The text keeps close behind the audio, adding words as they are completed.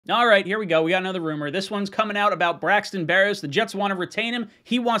All right, here we go. We got another rumor. This one's coming out about Braxton Berrios. The Jets want to retain him.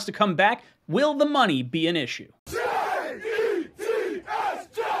 He wants to come back. Will the money be an issue? Jets!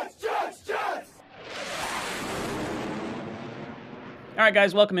 All right,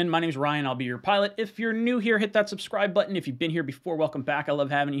 guys, welcome in. My name's Ryan. I'll be your pilot. If you're new here, hit that subscribe button. If you've been here before, welcome back. I love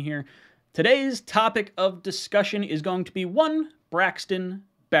having you here. Today's topic of discussion is going to be Braxton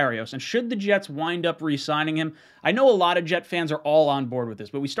Berrios. And should the Jets wind up re-signing him? I know a lot of Jet fans are all on board with this,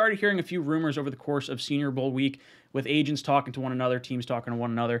 but we started hearing a few rumors over the course of Senior Bowl week with agents talking to one another, teams talking to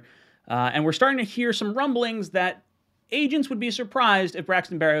one another. And we're starting to hear some rumblings that agents would be surprised if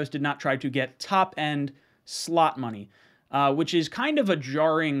Braxton Berrios did not try to get top-end slot money, which is kind of a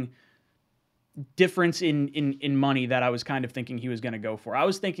jarring difference in money that I was kind of thinking he was going to go for. I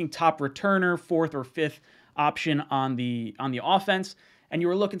was thinking top returner, fourth or fifth option on the offense, and you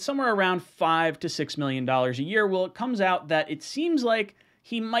were looking somewhere around $5 to $6 million a year. Well, it comes out that it seems like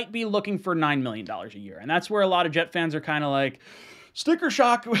he might be looking for $9 million a year, and that's where a lot of Jet fans are kind of like, sticker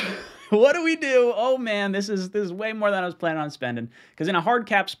shock. What do we do? Oh man, this is way more than I was planning on spending. Because in a hard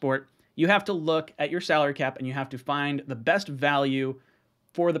cap sport, you have to look at your salary cap and you have to find the best value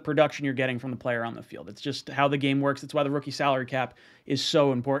for the production you're getting from the player on the field. It's just how the game works. It's why the rookie salary cap is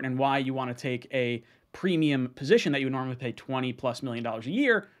so important and why you want to take a premium position that you would normally pay $20+ million a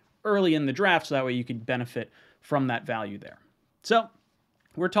year early in the draft, so that way you could benefit from that value there. So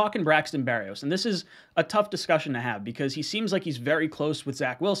we're talking Braxton Berrios, and this is a tough discussion to have because he seems like he's very close with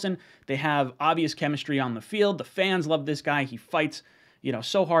Zach Wilson. They have obvious chemistry on the field. The fans love this guy. He fights,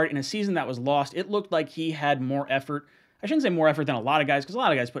 so hard. In a season that was lost, it looked like he had more effort. I shouldn't say more effort than a lot of guys, because a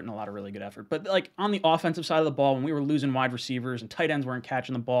lot of guys put in a lot of really good effort. But like on the offensive side of the ball, when we were losing wide receivers and tight ends weren't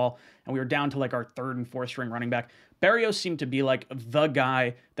catching the ball, and we were down to like our third and fourth string running back, Berrios seemed to be like the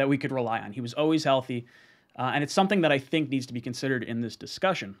guy that we could rely on. He was always healthy. And it's something that I think needs to be considered in this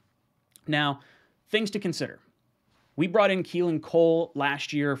discussion. Now, things to consider. We brought in Kalo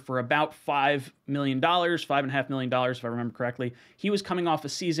last year for about $5 million, $5.5 million, if I remember correctly. He was coming off a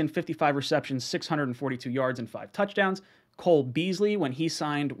season, 55 receptions, 642 yards, and 5 touchdowns. Cole Beasley, when he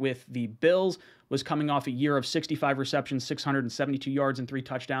signed with the Bills, was coming off a year of 65 receptions, 672 yards, and 3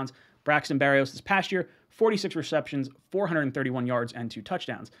 touchdowns. Braxton Berrios this past year, 46 receptions, 431 yards, and 2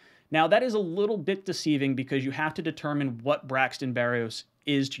 touchdowns. Now, that is a little bit deceiving because you have to determine what Braxton Berrios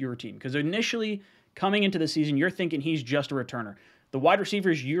is to your team. Because initially, coming into the season, you're thinking he's just a returner. The wide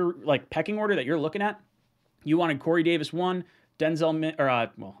receivers, pecking order that you're looking at, you wanted Corey Davis 1, we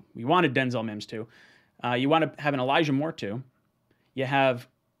wanted Denzel Mims 2. You want to have an Elijah Moore 2. You have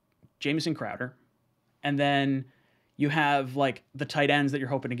Jamison Crowder. And then you have, the tight ends that you're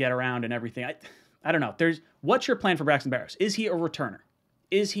hoping to get around and everything. I don't know. What's your plan for Braxton Berrios? Is he a returner?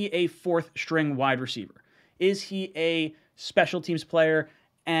 Is he a fourth-string wide receiver? Is he a special teams player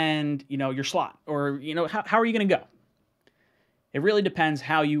and, your slot? Or, how are you going to go? It really depends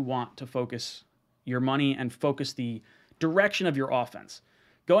how you want to focus your money and focus the direction of your offense.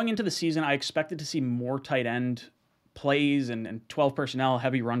 Going into the season, I expected to see more tight end plays and 12 personnel,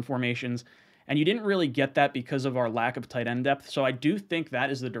 heavy run formations, and you didn't really get that because of our lack of tight end depth. So I do think that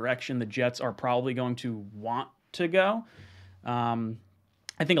is the direction the Jets are probably going to want to go.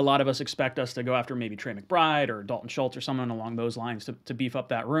 I think a lot of us expect us to go after maybe Trey McBride or Dalton Schultz or someone along those lines to beef up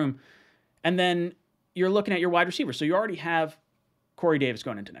that room. And then you're looking at your wide receivers. So you already have Corey Davis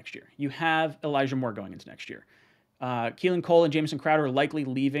going into next year. You have Elijah Moore going into next year. Cole and Jamison Crowder are likely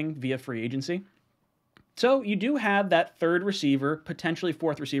leaving via free agency. So you do have that third receiver, potentially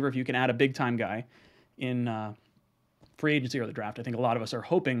fourth receiver, if you can add a big-time guy in free agency or the draft. I think a lot of us are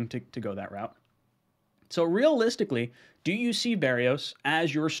hoping to go that route. So realistically, do you see Berrios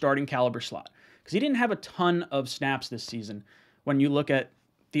as your starting caliber slot? Because he didn't have a ton of snaps this season when you look at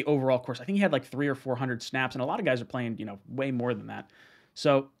the overall course. I think he had 300 or 400 snaps, and a lot of guys are playing, way more than that.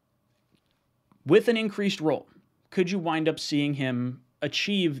 So with an increased role, could you wind up seeing him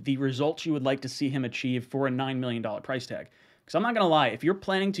achieve the results you would like to see him achieve for a $9 million price tag? Because I'm not going to lie, if you're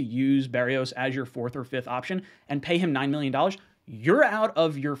planning to use Berrios as your fourth or fifth option and pay him $9 million, you're out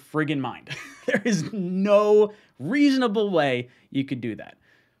of your friggin' mind. There is no reasonable way you could do that.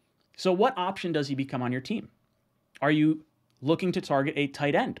 So what option does he become on your team? Are you looking to target a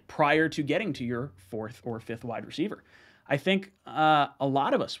tight end prior to getting to your fourth or fifth wide receiver? I think a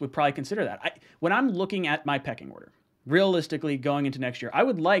lot of us would probably consider that. When I'm looking at my pecking order, realistically going into next year, I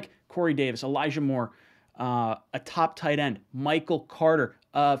would like Corey Davis, Elijah Moore, a top tight end, Michael Carter,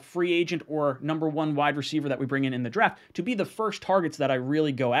 a free agent or number 1 wide receiver that we bring in the draft to be the first targets that I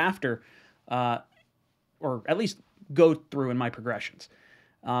really go after, or at least go through in my progressions.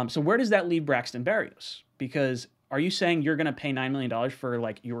 So where does that leave Braxton Berrios? Because are you saying you're going to pay $9 million for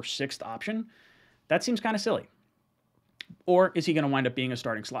like your 6th option? That seems kind of silly. Or is he going to wind up being a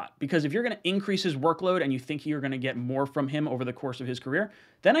starting slot? Because if you're going to increase his workload and you think you're going to get more from him over the course of his career,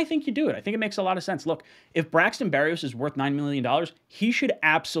 then I think you do it. I think it makes a lot of sense. Look, if Braxton Berrios is worth $9 million, he should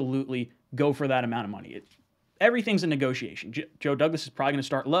absolutely go for that amount of money. Everything's a negotiation. Joe Douglas is probably going to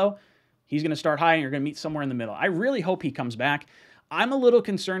start low. He's going to start high, and you're going to meet somewhere in the middle. I really hope he comes back. I'm a little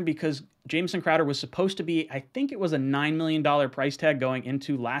concerned because Jamison Crowder was supposed to be, I think it was a $9 million price tag going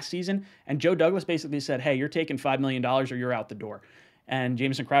into last season, and Joe Douglas basically said, hey, you're taking $5 million or you're out the door. And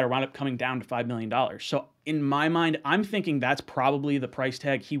Jamison Crowder wound up coming down to $5 million. So in my mind, I'm thinking that's probably the price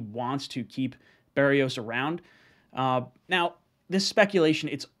tag he wants to keep Berrios around. Now, this speculation,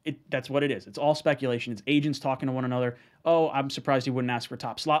 that's what it is. It's all speculation. It's agents talking to one another. Oh, I'm surprised he wouldn't ask for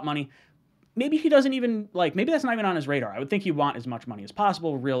top slot money. Maybe he doesn't even, maybe that's not even on his radar. I would think he'd want as much money as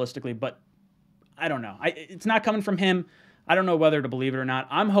possible, realistically, but I don't know. It's not coming from him. I don't know whether to believe it or not.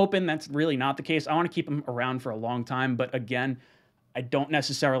 I'm hoping that's really not the case. I want to keep him around for a long time, but again, I don't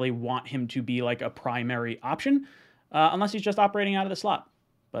necessarily want him to be like a primary option unless he's just operating out of the slot.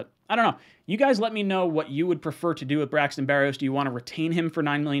 But I don't know. You guys let me know what you would prefer to do with Braxton Berrios. Do you want to retain him for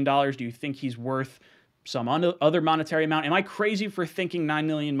 $9 million? Do you think he's worth some other monetary amount? Am I crazy for thinking $9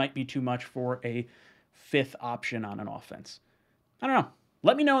 million might be too much for a 5th option on an offense? I don't know.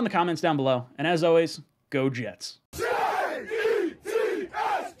 Let me know in the comments down below. And as always, go Jets.